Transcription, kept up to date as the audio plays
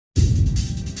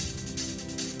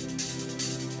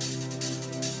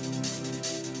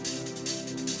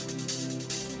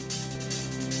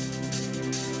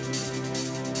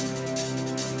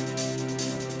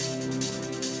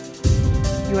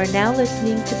are now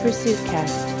listening to Pursuit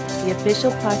Cast, the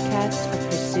official podcast of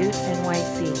Pursuit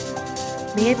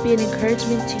NYC. May it be an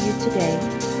encouragement to you today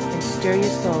and stir your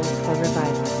soul for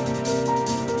revival.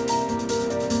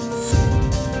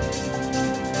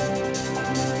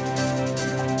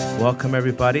 Welcome,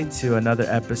 everybody, to another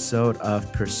episode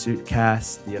of Pursuit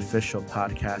Cast, the official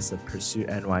podcast of Pursuit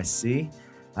NYC.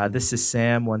 This is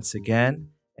Sam once again,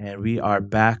 and we are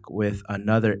back with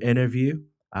another interview.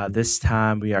 This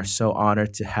time, we are so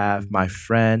honored to have my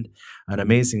friend, an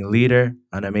amazing leader,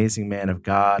 an amazing man of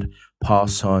God, Paul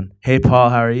Son. Hey, Paul,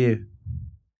 how are you?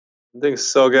 I'm doing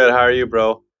so good. How are you,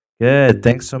 bro? Good.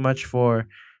 Thanks so much for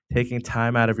taking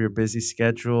time out of your busy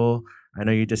schedule. I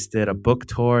know you just did a book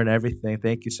tour and everything.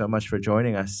 Thank you so much for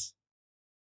joining us.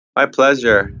 My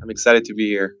pleasure. I'm excited to be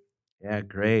here. Yeah,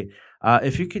 great.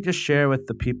 If you could just share with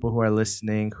the people who are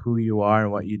listening who you are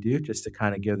and what you do, just to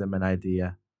kind of give them an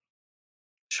idea.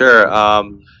 Sure.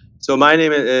 So my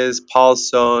name is Paul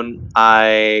Son.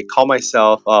 I call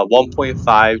myself a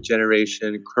 1.5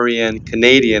 generation Korean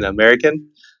Canadian American.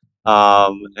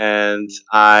 And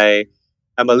I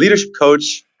am a leadership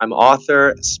coach. I'm an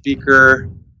author, speaker.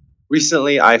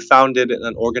 Recently, I founded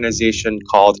an organization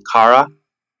called Kara,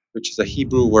 which is a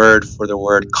Hebrew word for the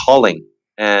word calling.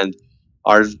 And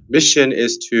our mission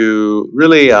is to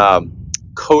really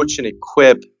coach and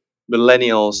equip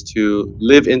millennials to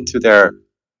live into their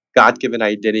God-given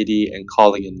identity and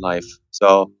calling in life.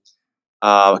 So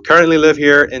I currently live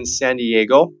here in San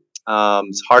Diego.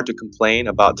 It's hard to complain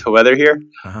about the weather here,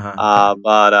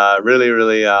 but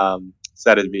really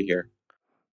excited to be here.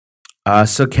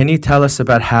 So can you tell us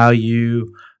about how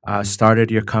you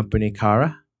started your company,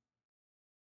 Kara?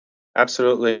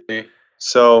 Absolutely.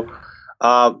 So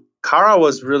Kara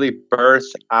was really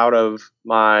birthed out of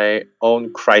my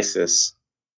own crisis.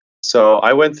 So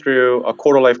I went through a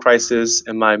quarter life crisis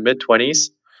in my mid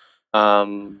 20s.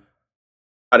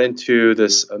 Got into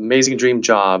this amazing dream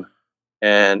job,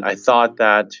 and I thought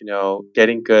that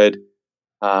getting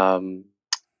um,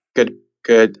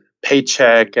 good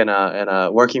paycheck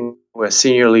and working with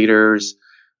senior leaders,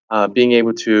 being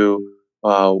able to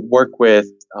work with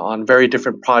on very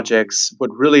different projects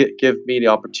would really give me the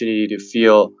opportunity to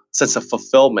feel a sense of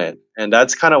fulfillment, and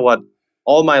that's kind of what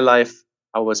all my life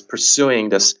I was pursuing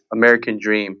this American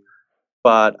dream.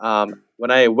 But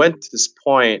when I went to this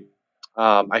point,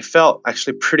 I felt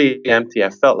actually pretty empty. I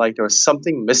felt like there was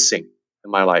something missing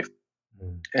in my life.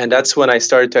 And that's when I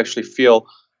started to actually feel,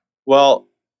 well,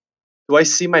 do I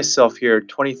see myself here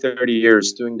 20, 30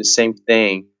 years doing the same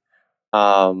thing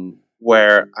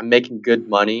where I'm making good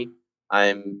money,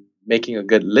 I'm making a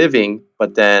good living,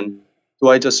 but then do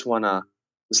I just want to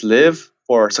just live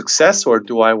for success, or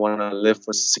do I want to live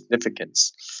for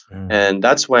significance? And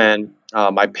that's when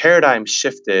my paradigm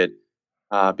shifted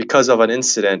because of an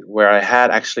incident where I had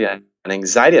actually an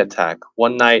anxiety attack.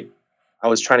 One night, I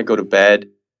was trying to go to bed,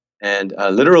 and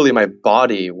literally my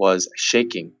body was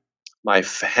shaking. My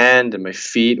hand and my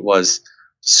feet was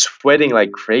sweating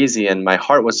like crazy, and my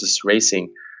heart was just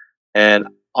racing. And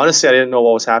honestly, I didn't know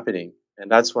what was happening. And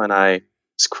that's when I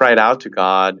just cried out to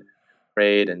God,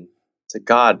 prayed, and said,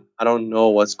 God, I don't know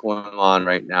what's going on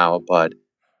right now, but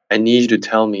I need you to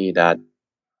tell me that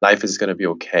life is going to be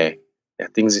okay.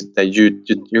 Things that you're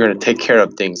going to take care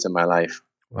of things in my life.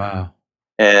 Wow.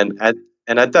 And at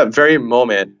that very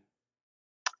moment,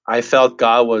 I felt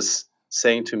God was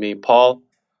saying to me, Paul,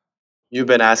 you've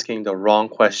been asking the wrong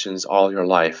questions all your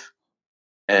life.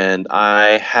 And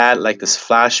I had like this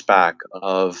flashback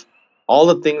of all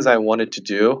the things I wanted to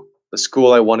do, the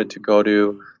school I wanted to go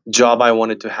to, the job I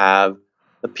wanted to have,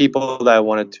 the people that I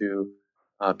wanted to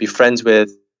be friends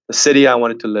with, the city I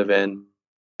wanted to live in.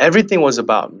 Everything was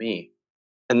about me.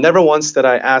 And never once did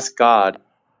I ask God,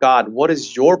 what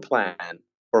is your plan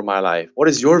for my life? What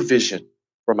is your vision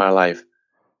for my life?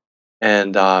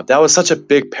 And that was such a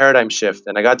big paradigm shift.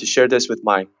 And I got to share this with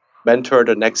my mentor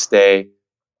the next day.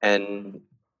 And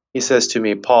he says to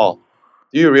me, Paul,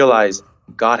 do you realize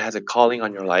God has a calling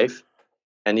on your life?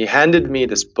 And he handed me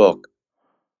this book,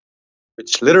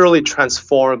 which literally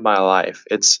transformed my life.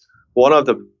 It's one of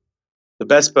the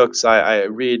best books I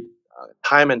read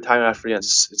time and time after again.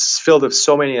 It's filled with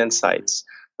so many insights.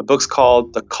 The book's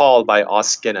called The Call by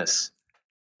Os Guinness.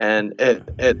 And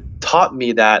it taught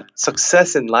me that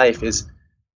success in life is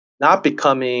not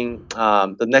becoming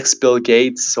the next Bill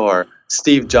Gates or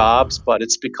Steve Jobs, but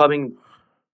it's becoming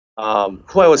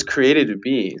who I was created to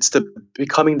be. It's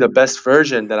becoming the best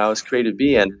version that I was created to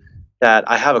be, and that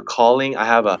I have a calling, I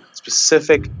have a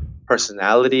specific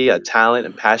personality, a talent,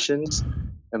 and passions,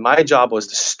 and my job was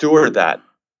to steward that.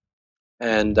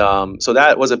 And so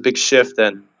that was a big shift.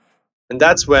 And And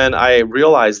that's when I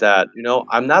realized that,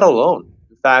 I'm not alone.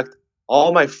 In fact,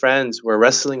 all my friends were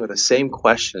wrestling with the same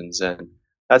questions. And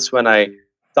that's when I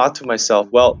thought to myself,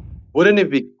 well, wouldn't it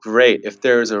be great if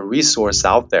there is a resource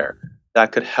out there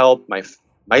that could help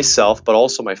myself, but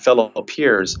also my fellow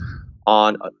peers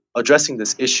on addressing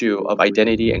this issue of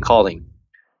identity and calling?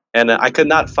 And I could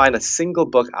not find a single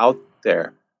book out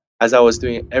there as I was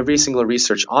doing every single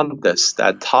research on this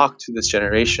that talked to this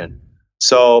generation.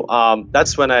 So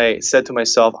that's when I said to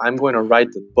myself, I'm going to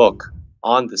write the book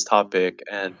on this topic.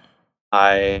 And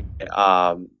I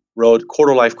wrote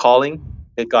Quarter Life Calling.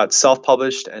 It got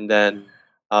self-published, and then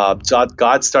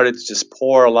God started to just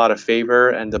pour a lot of favor,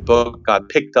 and the book got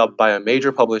picked up by a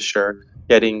major publisher,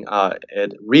 getting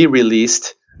it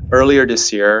re-released earlier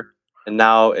this year, and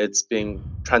now it's being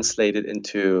translated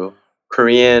into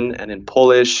Korean and in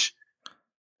Polish,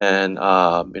 and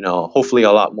hopefully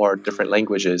a lot more different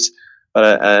languages.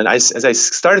 As I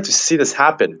started to see this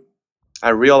happen, I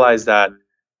realized that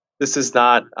this is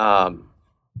not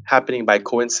happening by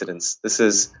coincidence. This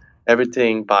is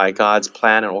everything by God's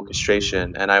plan and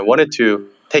orchestration. And I wanted to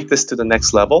take this to the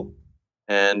next level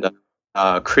and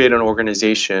create an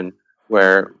organization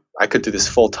where I could do this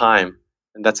full time.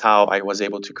 And that's how I was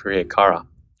able to create Kara.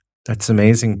 That's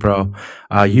amazing, bro.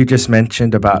 You just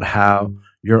mentioned about how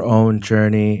your own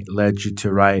journey led you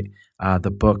to write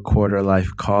the book Quarter Life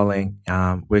Calling,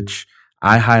 which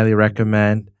I highly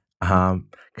recommend.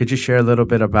 Could you share a little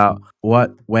bit about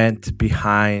what went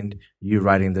behind you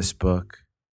writing this book?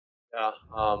 Yeah,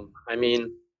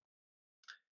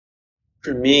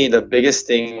 for me, the biggest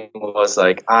thing was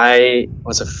like I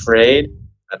was afraid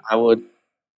that I would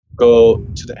go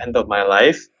to the end of my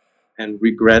life and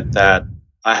regret that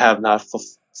I have not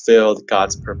fulfilled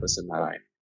God's purpose in my life.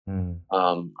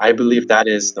 I believe that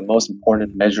is the most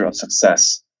important measure of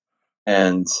success.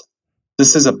 And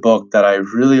this is a book that I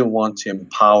really want to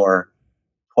empower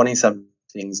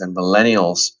 20-somethings and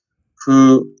millennials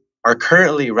who are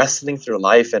currently wrestling through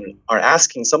life and are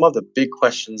asking some of the big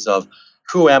questions of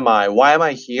who am I? Why am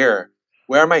I here?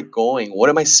 Where am I going? What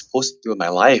am I supposed to do with my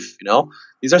life?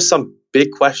 These are some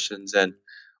big questions. And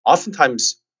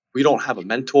oftentimes we don't have a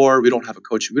mentor. We don't have a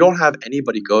coach. We don't have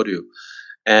anybody to go to.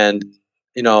 And,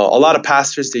 a lot of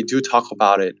pastors, they do talk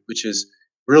about it, which is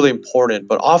really important.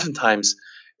 But oftentimes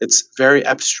it's very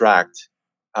abstract.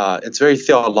 It's very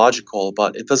theological,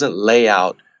 but it doesn't lay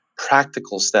out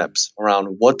practical steps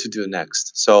around what to do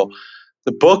next. So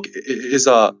the book is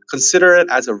consider it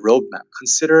as a roadmap,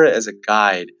 consider it as a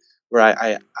guide where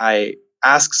I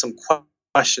ask some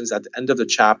questions at the end of the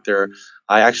chapter.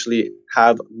 I actually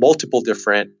have multiple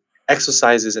different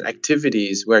exercises and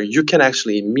activities where you can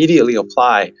actually immediately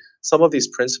apply some of these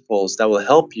principles that will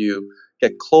help you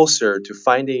get closer to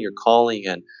finding your calling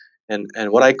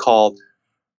and what I call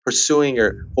pursuing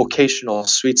your vocational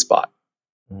sweet spot.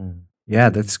 Yeah,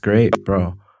 that's great,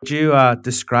 bro. Could you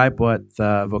describe what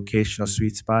the vocational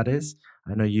sweet spot is?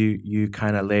 I know you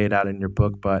kind of lay it out in your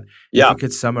book, but if you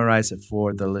could summarize it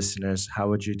for the listeners, how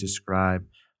would you describe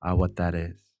what that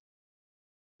is?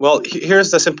 Well, here's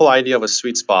the simple idea of a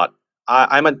sweet spot.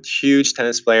 I'm a huge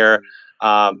tennis player.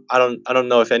 I don't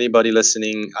know if anybody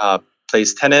listening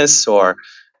plays tennis or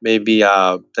maybe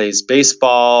plays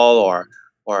baseball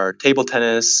or table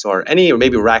tennis or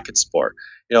maybe racket sport.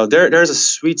 There's a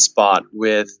sweet spot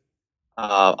with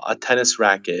a tennis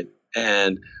racket,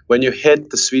 and when you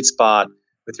hit the sweet spot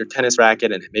with your tennis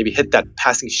racket and maybe hit that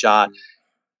passing shot,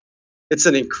 it's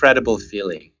an incredible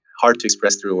feeling, hard to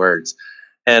express through words.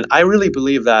 And I really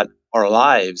believe that our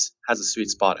lives has a sweet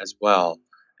spot as well.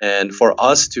 And for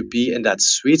us to be in that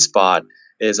sweet spot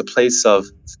is a place of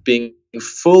being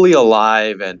fully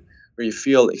alive and where you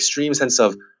feel extreme sense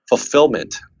of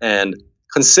fulfillment. And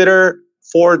consider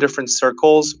 4 different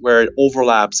circles where it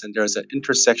overlaps and there's an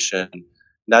intersection.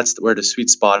 That's where the sweet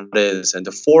spot is. And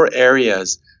the 4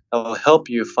 areas that will help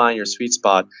you find your sweet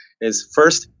spot is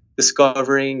first,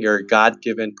 discovering your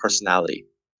God-given personality.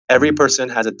 Every person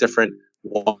has a different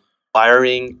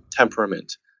wiring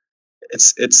temperament.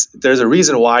 There's a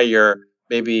reason why you're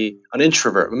maybe an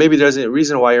introvert. Maybe there's a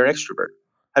reason why you're an extrovert.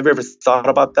 Have you ever thought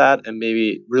about that and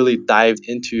maybe really dived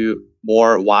into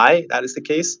more why that is the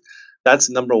case? That's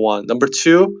number 1. Number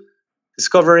 2,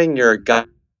 discovering your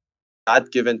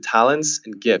God-given talents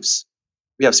and gifts.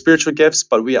 We have spiritual gifts,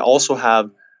 but we also have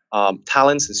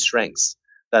talents and strengths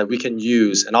that we can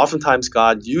use. And oftentimes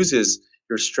God uses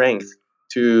your strength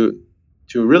to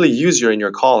really use you in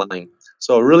your calling.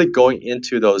 So really going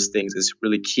into those things is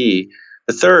really key.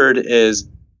 The third is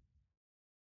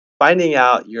finding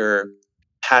out your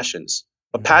passions.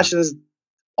 But passions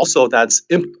also that's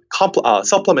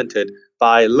supplemented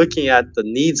by looking at the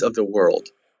needs of the world.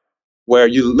 where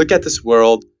you look at this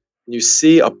world and you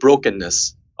see a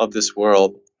brokenness of this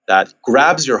world that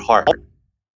grabs your heart,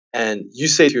 and you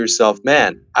say to yourself,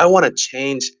 man, I want to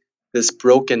change this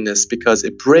brokenness because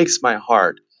it breaks my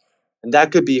heart. And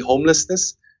that could be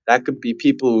homelessness. That could be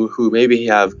people who maybe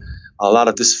have a lot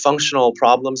of dysfunctional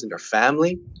problems in their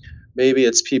family. Maybe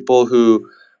it's people who,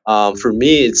 for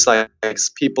me, it's like it's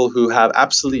people who have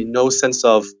absolutely no sense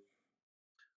of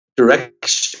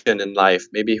direction in life,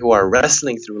 maybe who are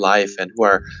wrestling through life and who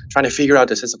are trying to figure out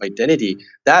their sense of identity.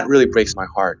 That really breaks my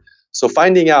heart. So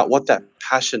finding out what that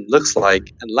passion looks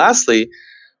like. And lastly,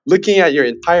 looking at your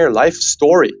entire life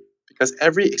story, because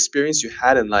every experience you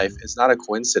had in life is not a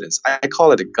coincidence. I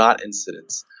call it a God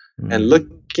incidence. And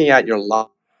looking at your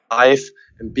life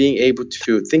and being able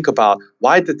to think about,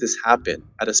 why did this happen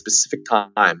at a specific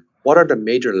time? What are the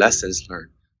major lessons learned?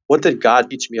 What did God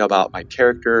teach me about my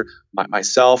character,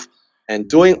 myself? And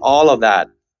doing all of that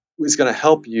is going to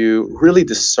help you really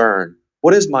discern,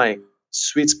 what is my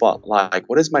sweet spot like?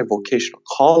 What is my vocational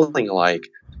calling like?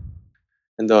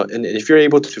 And if you're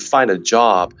able to find a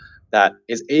job that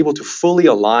is able to fully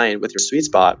align with your sweet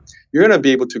spot, you're going to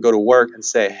be able to go to work and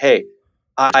say, hey,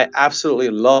 I absolutely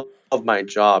love my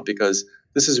job because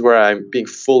this is where I'm being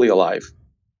fully alive.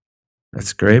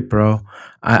 That's great, bro.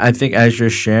 I think as you're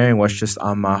sharing, what's just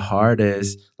on my heart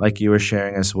is like you were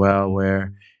sharing as well,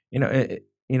 where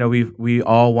we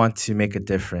all want to make a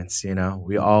difference.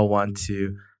 We all want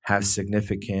to have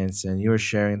significance, and you were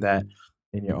sharing that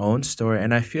in your own story.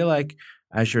 And I feel like,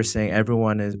 as you're saying,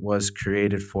 everyone was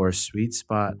created for a sweet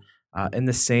spot. In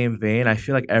the same vein, I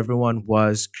feel like everyone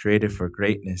was created for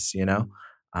greatness.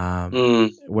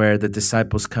 Where the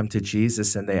disciples come to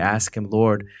Jesus and they ask him,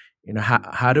 Lord,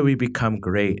 how do we become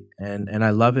great? And I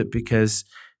love it because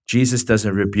Jesus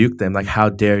doesn't rebuke them like, how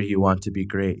dare you want to be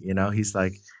great? He's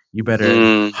like, you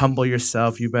better humble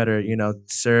yourself, you better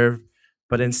serve.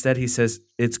 But instead he says,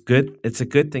 it's a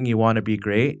good thing you want to be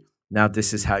great. Now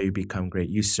this is how you become great.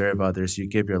 You serve others, you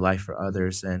give your life for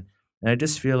others. And I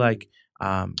just feel like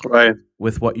Right.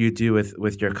 with what you do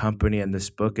with your company and this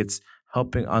book, it's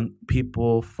helping on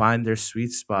people find their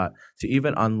sweet spot to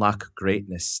even unlock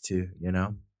greatness too.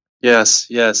 Yes,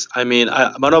 yes. I mean,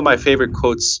 one of my favorite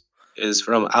quotes is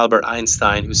from Albert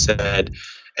Einstein, who said,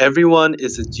 everyone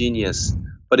is a genius,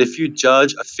 but if you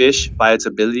judge a fish by its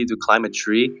ability to climb a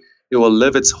tree, it will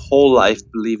live its whole life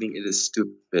believing it is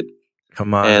stupid.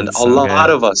 Come on, And that's so good.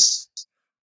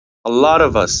 a lot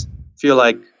of us feel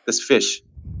like this fish,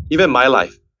 even my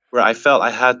life, where I felt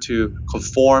I had to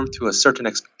conform to a certain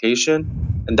expectation,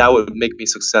 and that would make me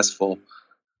successful.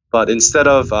 But instead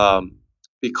of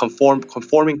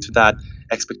conforming to that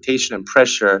expectation and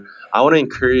pressure, I want to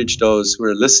encourage those who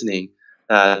are listening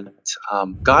that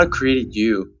God created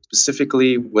you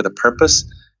specifically with a purpose,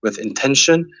 with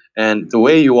intention, and the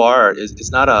way you are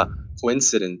is not a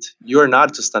coincidence. You are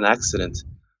not just an accident.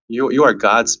 You are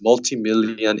God's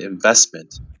multi-million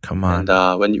investment. Come And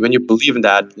on. when you believe in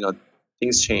that,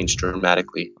 things change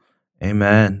dramatically.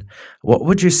 Amen. What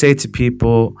would you say to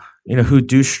people, who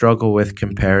do struggle with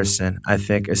comparison? I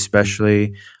think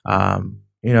especially,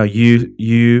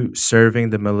 you serving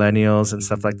the millennials and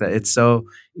stuff like that. It's so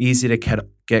easy to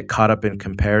get caught up in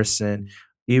comparison,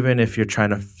 even if you're trying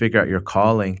to figure out your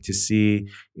calling, to see,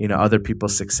 other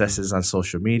people's successes on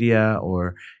social media,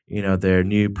 or, their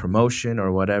new promotion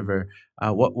or whatever.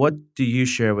 What do you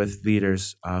share with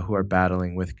leaders who are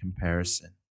battling with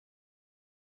comparison?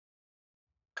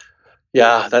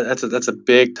 Yeah, that's a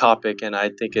big topic, and I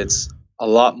think it's a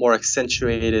lot more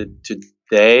accentuated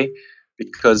today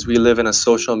because we live in a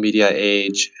social media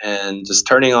age, and just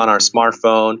turning on our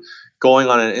smartphone, going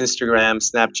on an Instagram,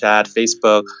 Snapchat,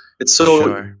 Facebook, it's For so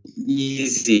sure.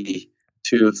 easy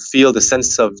to feel the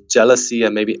sense of jealousy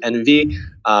and maybe envy.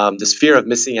 This fear of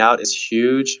missing out is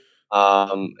huge.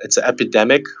 It's an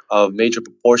epidemic of major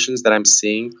proportions that I'm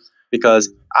seeing because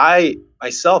I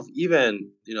myself, even,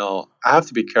 I have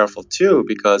to be careful too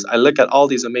because I look at all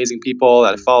these amazing people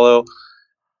that I follow.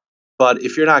 But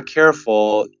if you're not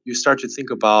careful, you start to think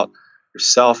about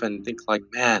yourself and think like,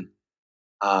 man,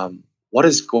 what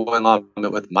is going on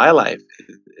with my life?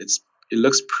 It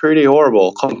looks pretty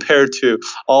horrible compared to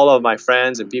all of my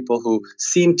friends and people who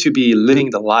seem to be living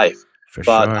the life. For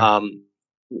But sure.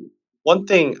 one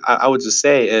thing I would just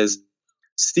say is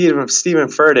Stephen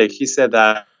Furtick. He said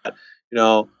that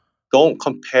don't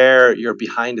compare your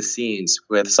behind the scenes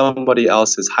with somebody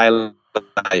else's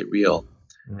highlight reel.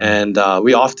 Mm, And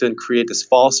we often create this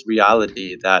false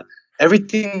reality that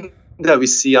everything that we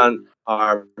see on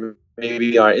our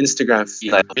maybe our Instagram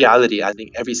feed, like reality, I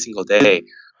think every single day,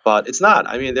 but it's not.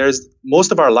 I mean, there's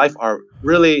most of our life are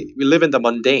really we live in the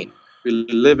mundane, we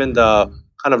live in the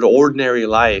kind of the ordinary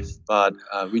life, but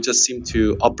we just seem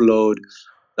to upload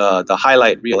the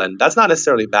highlight reel, and that's not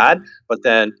necessarily bad. But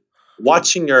then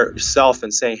watching yourself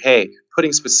and saying, hey,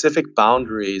 putting specific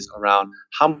boundaries around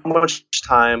how much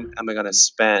time am I going to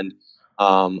spend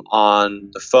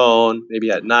on the phone,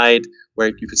 maybe at night, where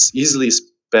you could easily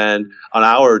spend an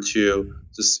hour or two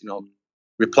just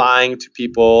replying to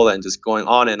people and just going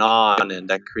on, and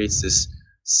that creates this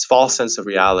false sense of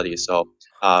reality. So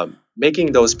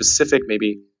making those specific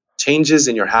maybe changes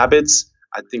in your habits,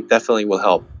 I think definitely will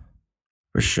help.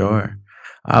 For sure.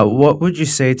 What would you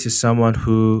say to someone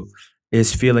who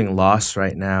is feeling lost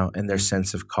right now in their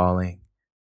sense of calling?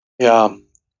 Yeah,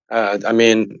 I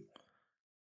mean,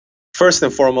 first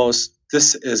and foremost,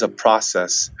 this is a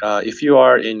process. If you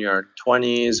are in your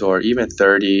 20s or even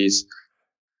 30s,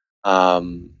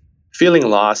 feeling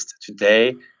lost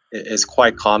today is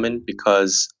quite common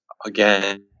because,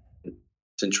 again,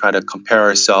 and try to compare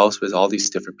ourselves with all these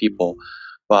different people.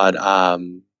 But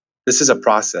this is a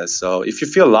process. So if you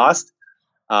feel lost,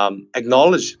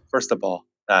 acknowledge, first of all,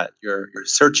 that you're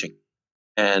searching,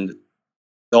 and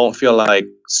don't feel like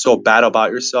so bad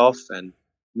about yourself. And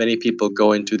many people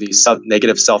go into these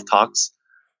negative self-talks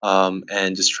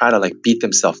and just try to like beat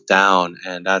themselves down,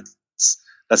 and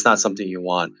that's not something you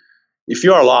want. If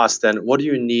you are lost, then what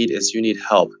you need is you need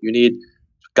help. You need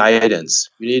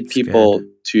guidance. You need It's people good.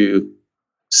 to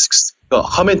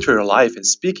come into your life and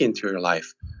speak into your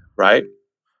life, right?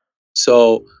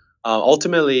 So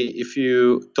ultimately, if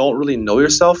you don't really know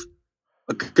yourself,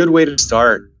 a good way to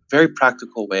start, very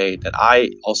practical way that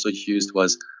I also used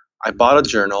was I bought a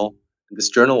journal. And this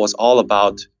journal was all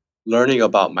about learning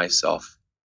about myself,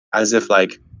 as if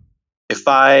like if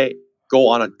I go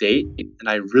on a date and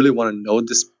I really want to know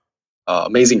this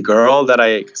amazing girl that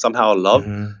I somehow love,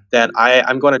 Hmm. then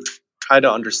I'm going to try to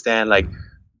understand like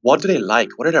what do they like,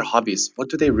 what are their hobbies, what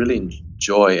do they really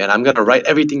enjoy, and I'm going to write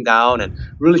everything down and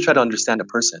really try to understand the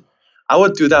person. I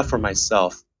would do that for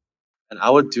myself, and I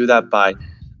would do that by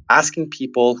asking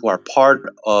people who are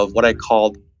part of what I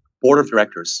called board of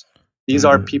directors. These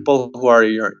are Mm. people who are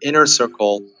your inner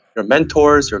circle, your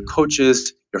mentors, your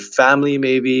coaches, your family,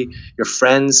 maybe your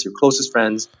friends, your closest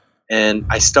friends. And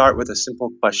I start with a simple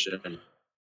question: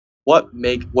 what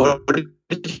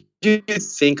do you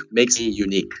think makes me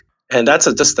unique? And that's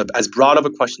as broad of a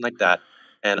question like that.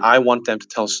 And I want them to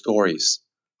tell stories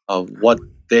of what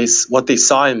they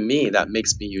saw in me that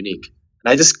makes me unique.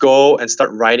 And I just go and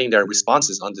start writing their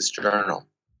responses on this journal.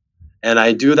 And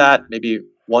I do that maybe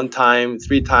one time,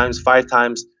 3 times, 5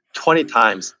 times, 20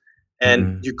 times. And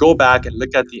Mm. you go back and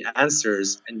look at the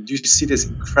answers, and you see this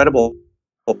incredible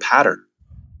pattern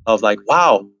of like,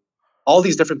 wow, all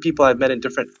these different people I've met in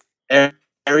different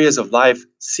areas of life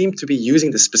seem to be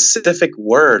using the specific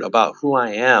word about who I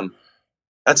am.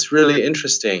 That's really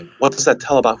interesting. What does that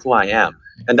tell about who I am?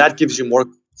 And that gives you more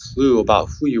clue about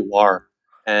who you are.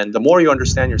 And the more you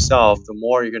understand yourself, the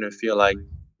more you're going to feel like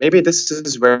maybe this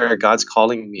is where God's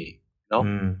calling me. You know?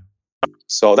 Mm.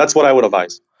 So that's what I would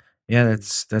advise. Yeah,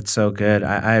 that's so good.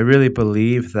 I really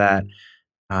believe that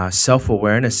self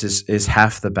awareness is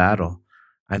half the battle.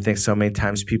 I think so many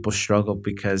times people struggle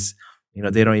because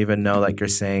they don't even know, like you're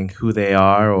saying, who they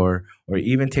are, or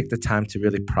even take the time to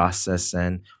really process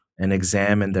and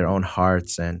examine their own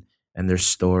hearts and their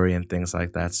story and things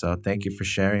like that. So thank you for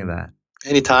sharing that.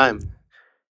 Anytime.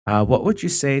 What would you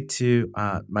say to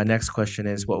my next question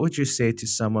is what would you say to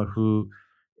someone who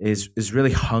is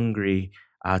really hungry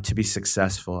to be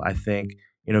successful? I think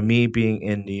me being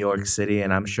in New York City,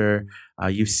 and I'm sure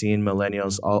you've seen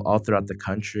millennials all throughout the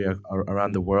country or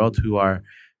around the world who are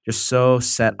just so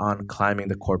set on climbing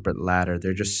the corporate ladder.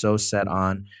 They're just so set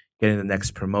on getting the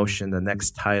next promotion, the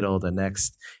next title, the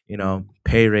next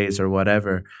pay raise or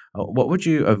whatever. What would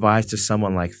you advise to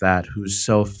someone like that who's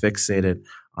so fixated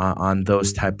on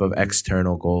those type of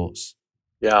external goals?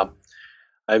 Yeah.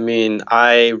 I mean,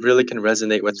 I really can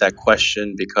resonate with that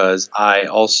question because I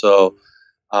also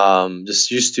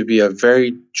just used to be a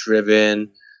very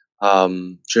driven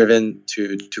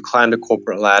to climb the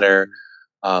corporate ladder.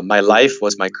 My life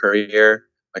was my career.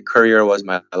 My career was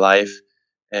my life,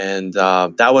 and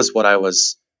that was what I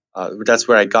was. That's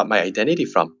where I got my identity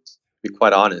from. To be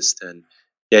quite honest, and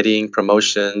getting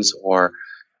promotions or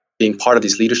being part of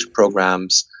these leadership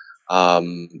programs,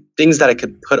 things that I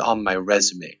could put on my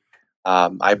resume.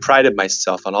 I prided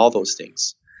myself on all those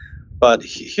things. But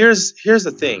here's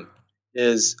the thing: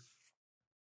 is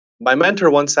my mentor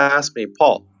once asked me,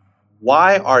 Paul,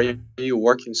 why are you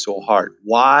working so hard?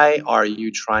 Why are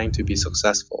you trying to be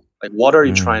successful? Like, what are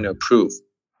you trying Mm. to prove?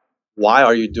 Why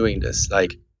are you doing this?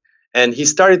 Like, and he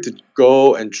started to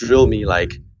go and drill me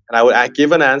like And I would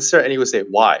give an answer, and he would say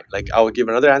why. Like I would give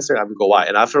another answer, and I would go why.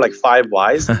 And after like 5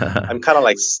 whys, I'm kind of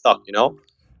like stuck, you know.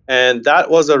 And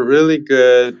that was a really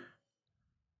good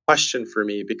question for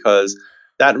me, because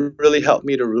that really helped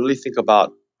me to really think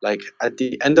about, like, at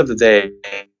the end of the day,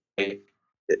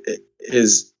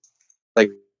 is like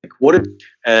what it,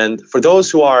 and for those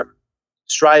who are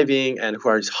striving and who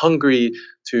are hungry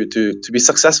to be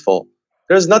successful,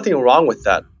 there's nothing wrong with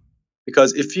that.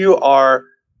 Because if your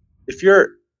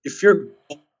if your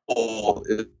goal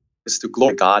is to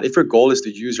glorify God, if your goal is to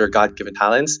use your God-given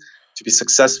talents to be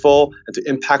successful and to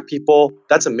impact people,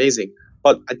 that's amazing.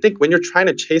 But I think when you're trying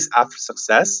to chase after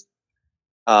success,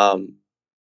 um,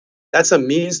 that's a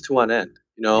means to an end.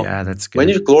 You know, Yeah, that's when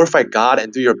good. you glorify God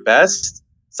and do your best,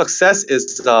 success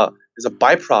is a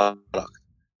byproduct.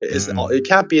 It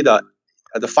can't be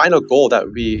the final goal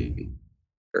that we,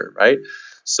 right?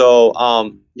 So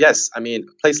yes, I mean,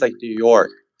 a place like New York,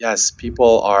 yes,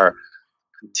 people are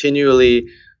continually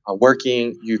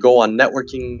working. You go on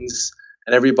networkings,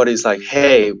 and everybody's like,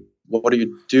 "Hey, what do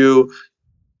you do?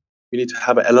 You need to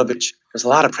have an elevation." There's a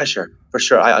lot of pressure, for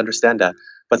sure. I understand that,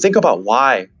 but think about,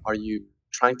 why are you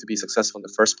trying to be successful in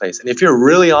the first place? And if you're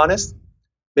really honest,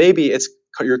 maybe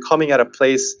you're coming at a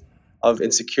place of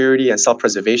insecurity and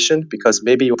self-preservation, because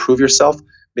maybe you prove yourself,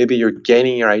 maybe you're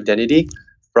gaining your identity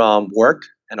from work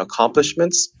and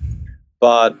accomplishments.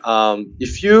 But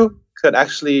if you could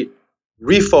actually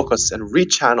refocus and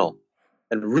rechannel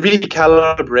and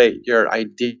recalibrate your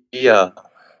idea,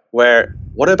 where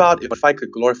what about if I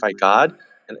could glorify God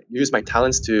and use my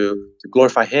talents to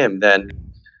glorify Him, then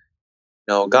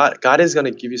God is going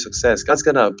to give you success. God's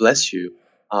going to bless you.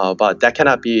 But that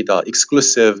cannot be the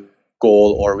exclusive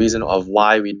goal or reason of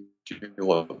why we do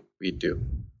what we do.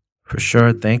 For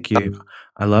sure. Thank you.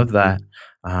 I love that.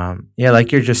 Yeah,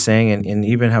 like you're just saying, and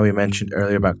even how we mentioned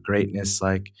earlier about greatness,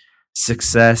 like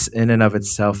success in and of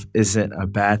itself isn't a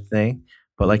bad thing.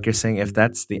 But like you're saying, if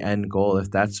that's the end goal,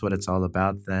 if that's what it's all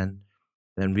about, then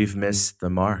we've missed the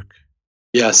mark.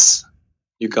 Yes,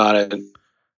 you got it.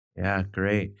 Yeah,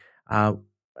 great. Uh,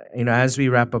 as we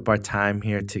wrap up our time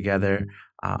here together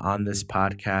on this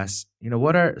podcast,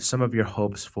 what are some of your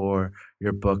hopes for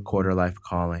your book, Quarter Life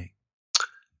Calling?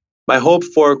 My hope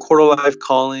for Quarter Life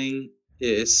Calling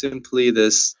is simply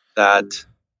this: that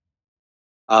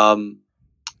um,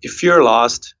 if you're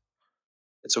lost,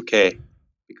 it's okay,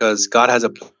 because God has a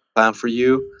plan for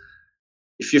you.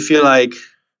 If you feel like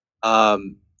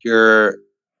you're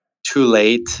too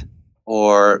late,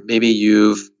 or maybe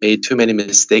you've made too many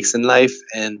mistakes in life,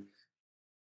 and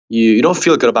you don't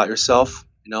feel good about yourself,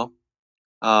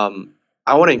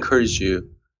 I want to encourage you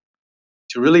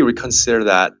to really reconsider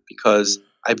that, because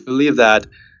I believe that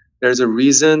there's a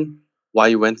reason why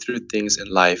you went through things in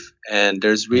life, and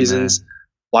there's reasons Amen.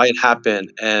 why it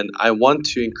happened. And I want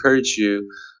to encourage you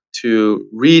to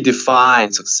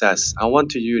redefine success. I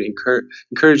want to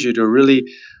encourage you to really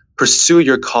pursue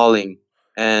your calling,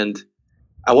 and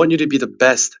I want you to be the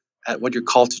best at what you're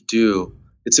called to do.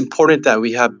 It's important that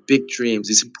we have big dreams.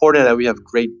 It's important that we have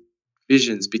great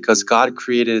visions, because God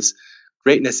created His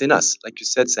greatness in us, like you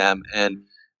said, Sam. And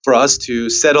for us to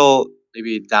settle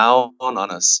maybe down on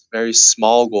a very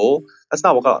small goal, that's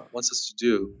not what God wants us to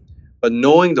do. But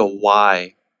knowing the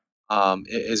why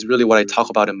is really what I talk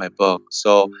about in my book.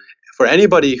 So for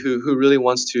anybody who really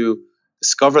wants to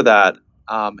discover that,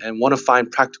 and want to find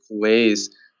practical ways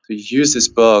to use this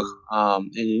book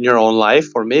in your own life,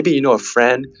 or maybe you know a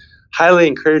friend, highly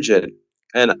encourage it.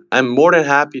 And I'm more than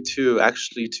happy to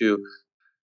actually to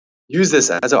use this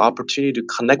as an opportunity to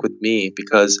connect with me,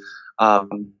 because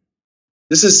um,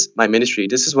 this is my ministry.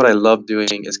 This is what I love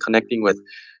doing, is connecting with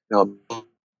people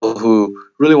who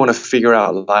really want to figure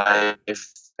out life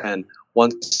and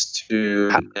wants to,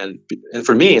 and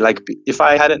for me, like, if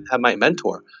I hadn't had my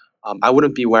mentor, I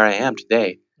wouldn't be where I am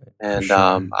today. For And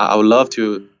sure. I would love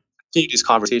to continue these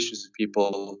conversations with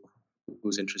people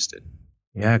who's interested.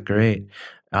 Yeah, great.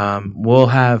 We'll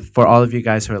have, for all of you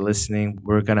guys who are listening,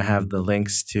 we're going to have the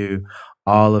links to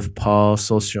all of Paul's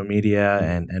social media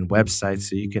and websites,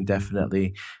 so you can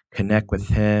definitely connect with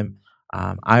him.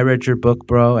 I read your book,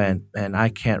 bro, and I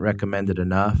can't recommend it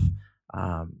enough.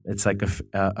 It's like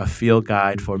a field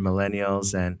guide for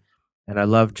millennials, and I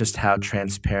love just how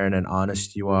transparent and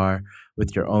honest you are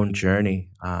with your own journey.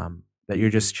 That you're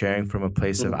just sharing from a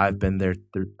place of Mhm.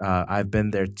 I've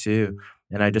been there too,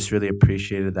 and I just really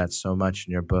appreciated that so much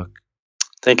in your book.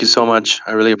 Thank you so much.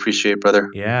 I really appreciate it, brother.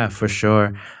 Yeah, for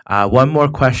sure. One more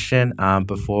question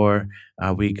before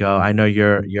we go. I know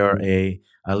you're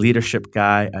a leadership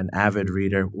guy, an avid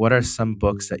reader. What are some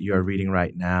books that you are reading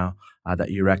right now that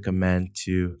you recommend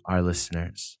to our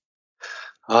listeners?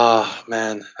 Oh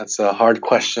man, that's a hard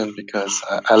question because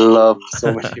I love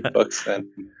so many books, and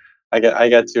I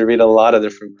get to read a lot of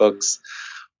different books.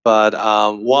 But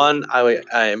one I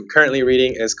am currently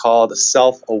reading is called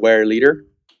Self-Aware Leader,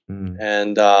 Mm,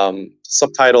 and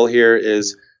subtitle here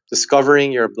is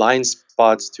Discovering Your Blind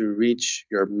Spots to Reach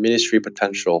Your Ministry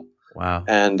Potential. wow.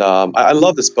 And I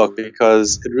love this book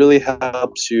because it really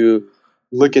helps you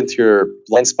look into your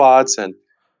blind spots, and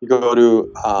you go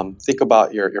to think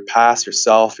about your past,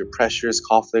 yourself, your pressures,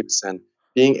 conflicts, and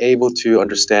being able to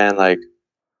understand like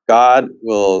God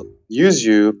will use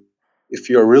you if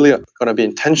you're really going to be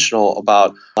intentional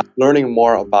about learning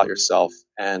more about yourself.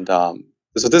 And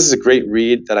so this is a great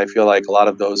read that I feel like a lot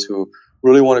of those who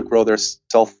really want to grow their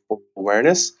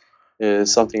self-awareness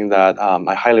is something that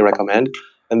I highly recommend.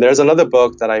 And there's another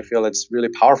book that I feel it's really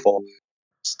powerful.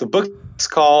 So the book is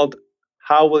called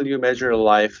How Will You Measure Your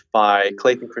Life by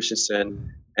Clayton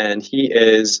Christensen. And he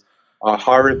is a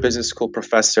Harvard Business School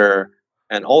professor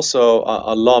and also an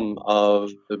alum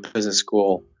of the business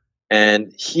school.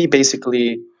 And he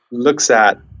basically looks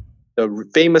at the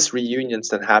famous reunions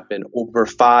that happen over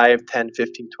 5, 10,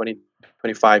 15, 20,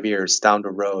 25 years down the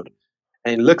road.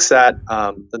 And he looks at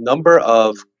the number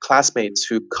of classmates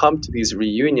who come to these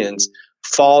reunions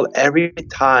fall every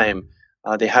time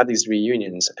they have these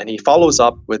reunions. And he follows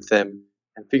up with them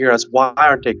and figures out why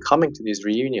aren't they coming to these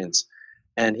reunions.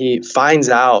 And he finds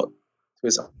out to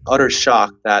his utter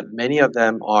shock that many of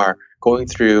them are going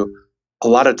through a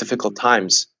lot of difficult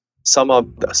times. Some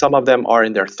of them are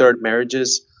in their third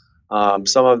marriages.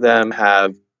 Some of them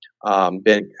have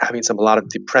been having a lot of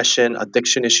depression,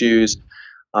 addiction issues.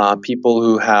 People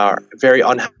who are very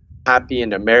unhappy in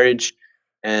their marriage,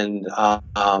 and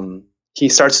he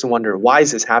starts to wonder why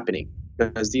is this happening?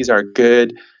 Because these are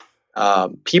good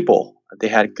people; they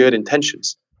had good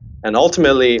intentions, and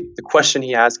ultimately, the question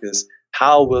he asks is,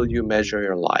 "How will you measure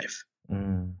your life?"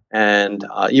 Mm, And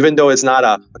even though it's not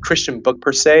a Christian book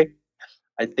per se,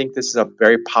 I think this is a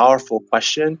very powerful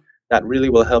question that really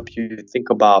will help you think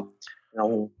about, you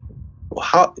know,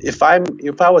 how if I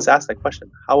was asked that question,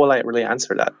 how will I really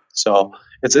answer that? So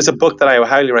it's a book that I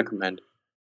highly recommend.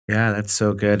 yeah, that's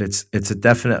so good.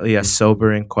 Definitely a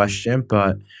sobering question,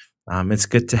 but it's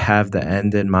good to have the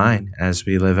end in mind as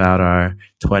we live out our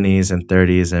 20s and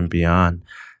 30s and beyond.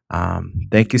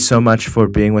 Thank you so much for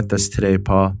being with us today,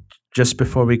 Paul. Just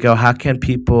before we go, how can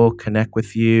people connect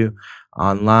with you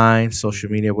online, social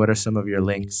media? What are some of your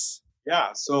links? Yeah,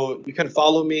 so you can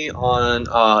follow me on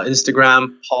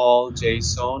Instagram, Paul J.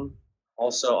 Sohn.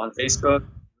 Also on Facebook,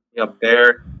 up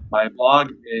there. My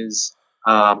blog is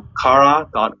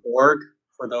kara.org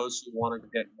for those who want to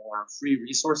get more free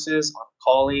resources on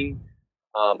calling,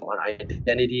 on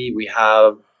identity. We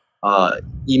have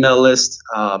email list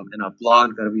and a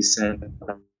blog that we send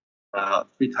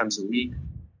 3 times a week.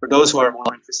 For those who are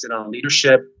more interested in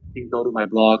leadership, you can go to my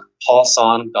blog,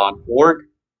 paulson.org,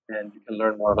 and you can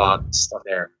learn more about stuff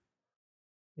there.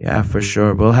 Yeah, for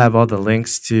sure. We'll have all the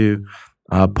links to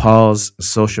Paul's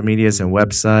social medias and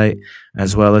website,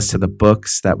 as well as to the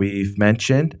books that we've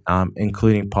mentioned,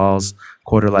 including Paul's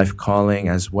Quarter Life Calling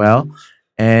as well.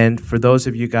 And for those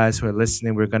of you guys who are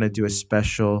listening, we're going to do a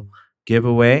special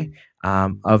giveaway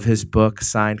of his book,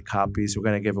 signed copies. We're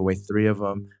going to give away 3 of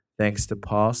them, thanks to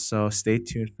Paul. So stay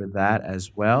tuned for that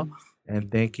as well. And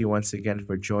thank you once again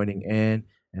for joining in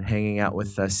and hanging out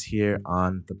with us here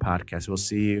on the podcast. We'll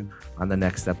see you on the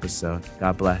next episode.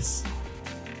 God bless.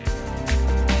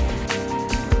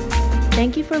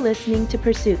 Thank you for listening to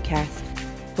PursuitCast.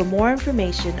 For more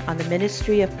information on the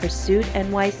ministry of Pursuit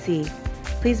NYC,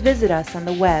 please visit us on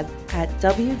the web at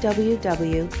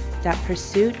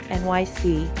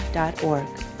www.pursuitnyc.org.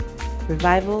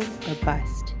 Revival or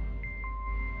bust.